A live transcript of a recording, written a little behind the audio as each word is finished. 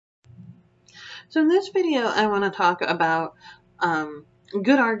So in this video, I want to talk about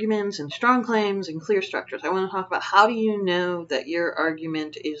good arguments and strong claims and clear structures. I want to talk about how do you know that your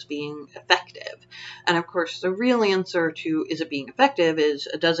argument is being effective? And of course, the real answer to is it being effective is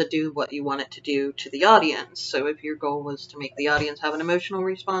does it do what you want it to do to the audience? So if your goal was to make the audience have an emotional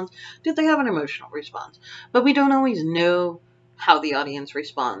response, did they have an emotional response? But we don't always know how the audience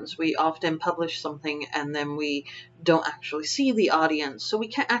responds. We often publish something and then we don't actually see the audience, so we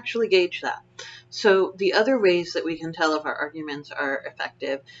can't actually gauge that. So the other ways that we can tell if our arguments are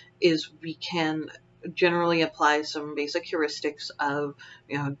effective is we can generally apply some basic heuristics of,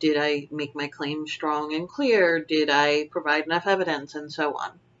 did I make my claim strong and clear? Did I provide enough evidence? And so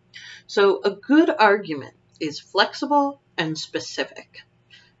on. So a good argument is flexible and specific.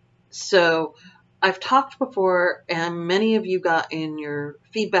 So I've talked before, and many of you got in your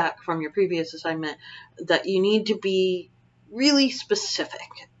feedback from your previous assignment, that you need to be really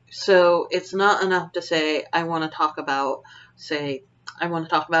specific. So it's not enough to say, I want to talk about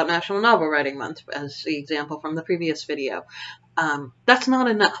National Novel Writing Month, as the example from the previous video. That's not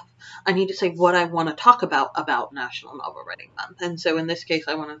enough. I need to say what I want to talk about National Novel Writing Month. And so in this case,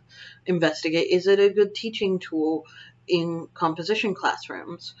 I want to investigate, is it a good teaching tool in composition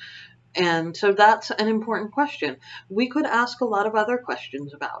classrooms? And so that's an important question. We could ask a lot of other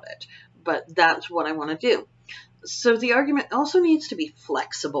questions about it, but that's what I want to do. So the argument also needs to be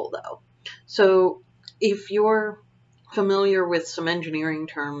flexible, though. So if you're familiar with some engineering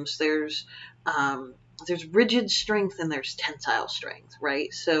terms, there's rigid strength and there's tensile strength,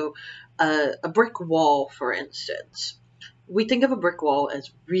 right? So a brick wall, for instance, we think of a brick wall as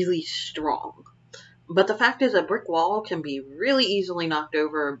really strong. But the fact is, a brick wall can be really easily knocked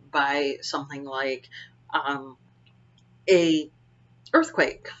over by something like a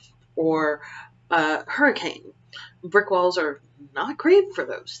earthquake or a hurricane. Brick walls are not great for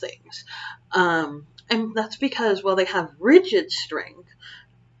those things. And that's because, while they have rigid strength,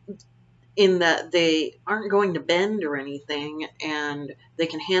 in that they aren't going to bend or anything, and they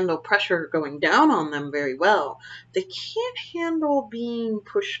can handle pressure going down on them very well, they can't handle being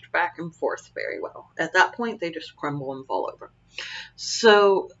pushed back and forth very well. At that point, they just crumble and fall over.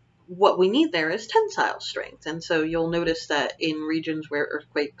 So what we need there is tensile strength. And so you'll notice that in regions where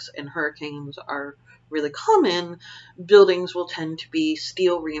earthquakes and hurricanes are really common, buildings will tend to be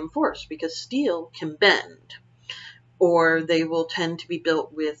steel reinforced because steel can bend. Or they will tend to be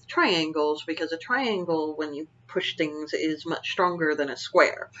built with triangles because a triangle, when you push things, is much stronger than a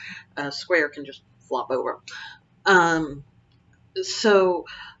square. A square can just flop over. So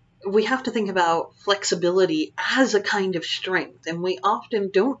we have to think about flexibility as a kind of strength, and we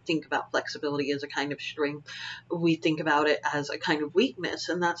often don't think about flexibility as a kind of strength. We think about it as a kind of weakness,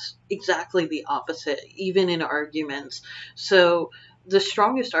 and that's exactly the opposite, even in arguments. So the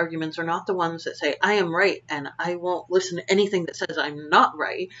strongest arguments are not the ones that say, I am right, and I won't listen to anything that says I'm not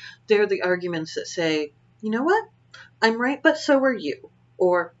right. They're the arguments that say, you know what? I'm right, but so are you.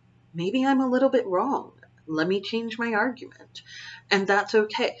 Or maybe I'm a little bit wrong. Let me change my argument. And that's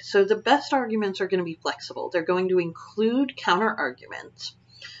okay. So the best arguments are going to be flexible. They're going to include counter arguments.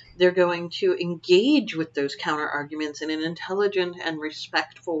 They're going to engage with those counter arguments in an intelligent and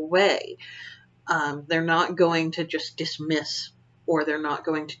respectful way. They're not going to just dismiss, or they're not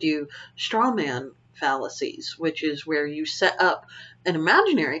going to do straw man fallacies, which is where you set up an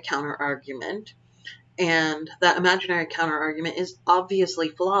imaginary counter argument, and that imaginary counter argument is obviously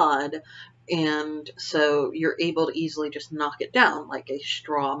flawed, and so you're able to easily just knock it down like a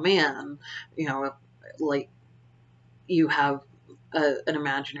straw man. Like you have an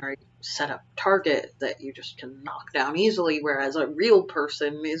imaginary set up target that you just can knock down easily, whereas a real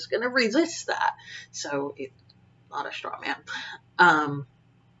person is going to resist that. So it's not a straw man.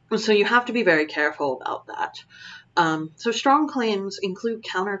 So you have to be very careful about that. So strong claims include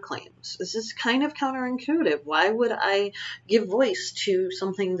counterclaims. This is kind of counterintuitive. Why would I give voice to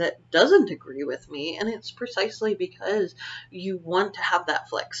something that doesn't agree with me? And it's precisely because you want to have that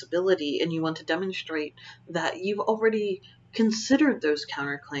flexibility, and you want to demonstrate that you've already considered those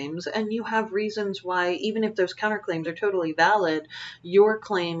counterclaims, and you have reasons why, even if those counterclaims are totally valid, your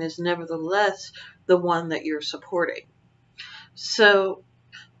claim is nevertheless the one that you're supporting. So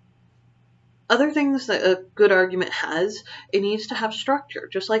other things that a good argument has, it needs to have structure.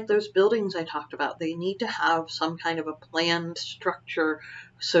 Just like those buildings I talked about, they need to have some kind of a planned structure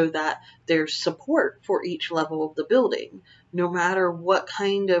so that there's support for each level of the building, no matter what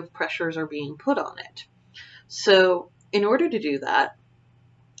kind of pressures are being put on it. So in order to do that,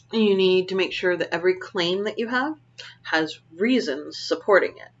 you need to make sure that every claim that you have has reasons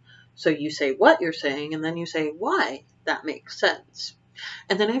supporting it. So you say what you're saying, and then you say why that makes sense.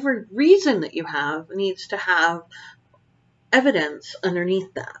 And then every reason that you have needs to have evidence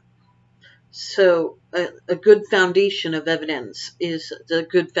underneath that. So a good foundation of evidence is the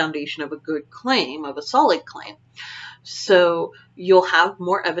good foundation of a good claim, of a solid claim. So you'll have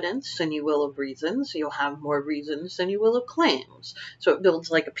more evidence than you will of reasons. You'll have more reasons than you will of claims. So it builds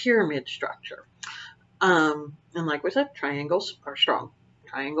like a pyramid structure. And like we said, triangles are strong.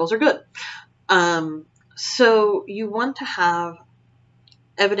 Triangles are good. So you want to have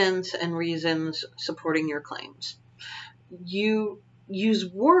evidence and reasons supporting your claims. You use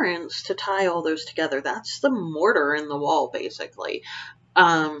warrants to tie all those together. That's the mortar in the wall, basically.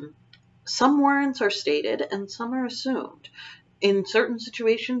 Some warrants are stated and some are assumed. In certain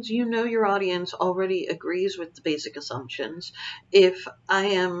situations, you know your audience already agrees with the basic assumptions. If I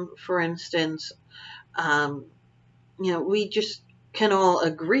am, for instance, we just can all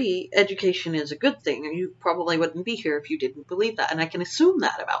agree education is a good thing, and you probably wouldn't be here if you didn't believe that, and I can assume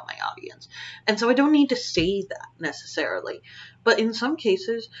that about my audience. And so I don't need to say that necessarily. But in some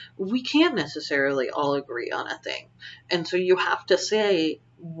cases, we can't necessarily all agree on a thing. And so you have to say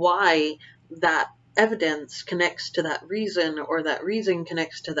why that evidence connects to that reason, or that reason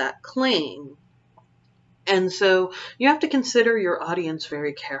connects to that claim. And so you have to consider your audience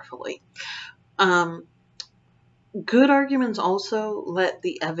very carefully. Good arguments also let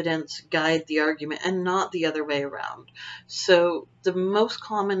the evidence guide the argument and not the other way around. So the most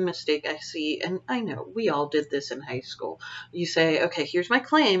common mistake I see, and I know we all did this in high school, you say, okay, here's my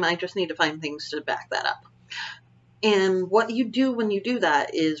claim, I just need to find things to back that up. And what you do when you do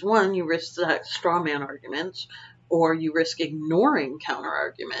that is, one, you risk that straw man arguments, or you risk ignoring counter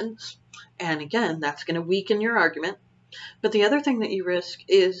arguments. And again, that's going to weaken your argument. But the other thing that you risk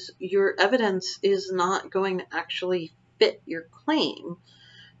is your evidence is not going to actually fit your claim.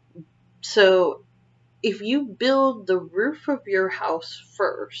 So if you build the roof of your house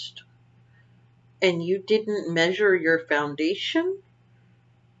first and you didn't measure your foundation,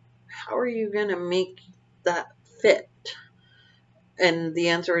 how are you going to make that fit? And the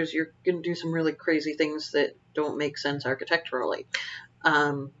answer is you're going to do some really crazy things that don't make sense architecturally.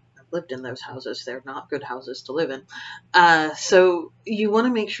 Lived in those houses. They're not good houses to live in. So you want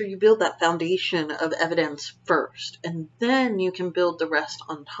to make sure you build that foundation of evidence first, and then you can build the rest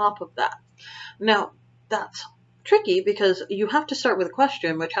on top of that. Now, that's tricky because you have to start with a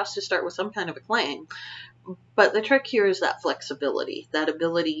question, which has to start with some kind of a claim. But the trick here is that flexibility, that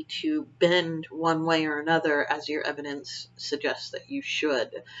ability to bend one way or another as your evidence suggests that you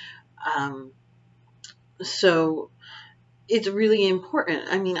should. So it's really important.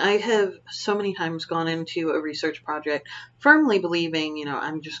 I mean, I have so many times gone into a research project firmly believing,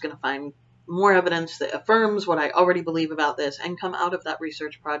 I'm just going to find more evidence that affirms what I already believe about this, and come out of that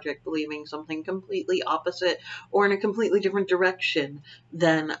research project believing something completely opposite or in a completely different direction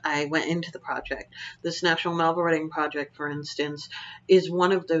than I went into the project. This National Novel Writing Project, for instance, is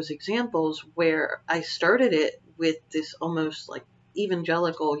one of those examples where I started it with this almost like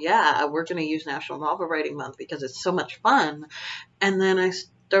evangelical, we're going to use National Novel Writing Month because it's so much fun. And then I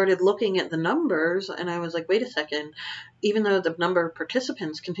started looking at the numbers and I was like, wait a second, even though the number of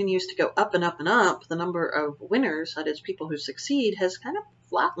participants continues to go up and up and up, the number of winners, that is people who succeed, has kind of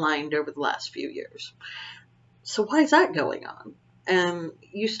flatlined over the last few years. So why is that going on? And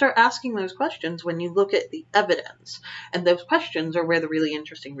you start asking those questions when you look at the evidence. And those questions are where the really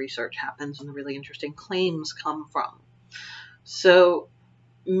interesting research happens and the really interesting claims come from. So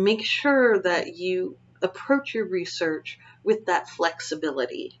make sure that you approach your research with that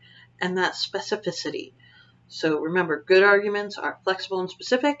flexibility and that specificity. So remember, good arguments are flexible and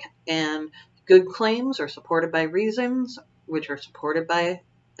specific, and good claims are supported by reasons, which are supported by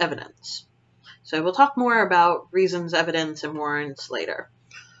evidence. So we'll talk more about reasons, evidence, and warrants later.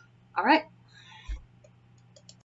 All right.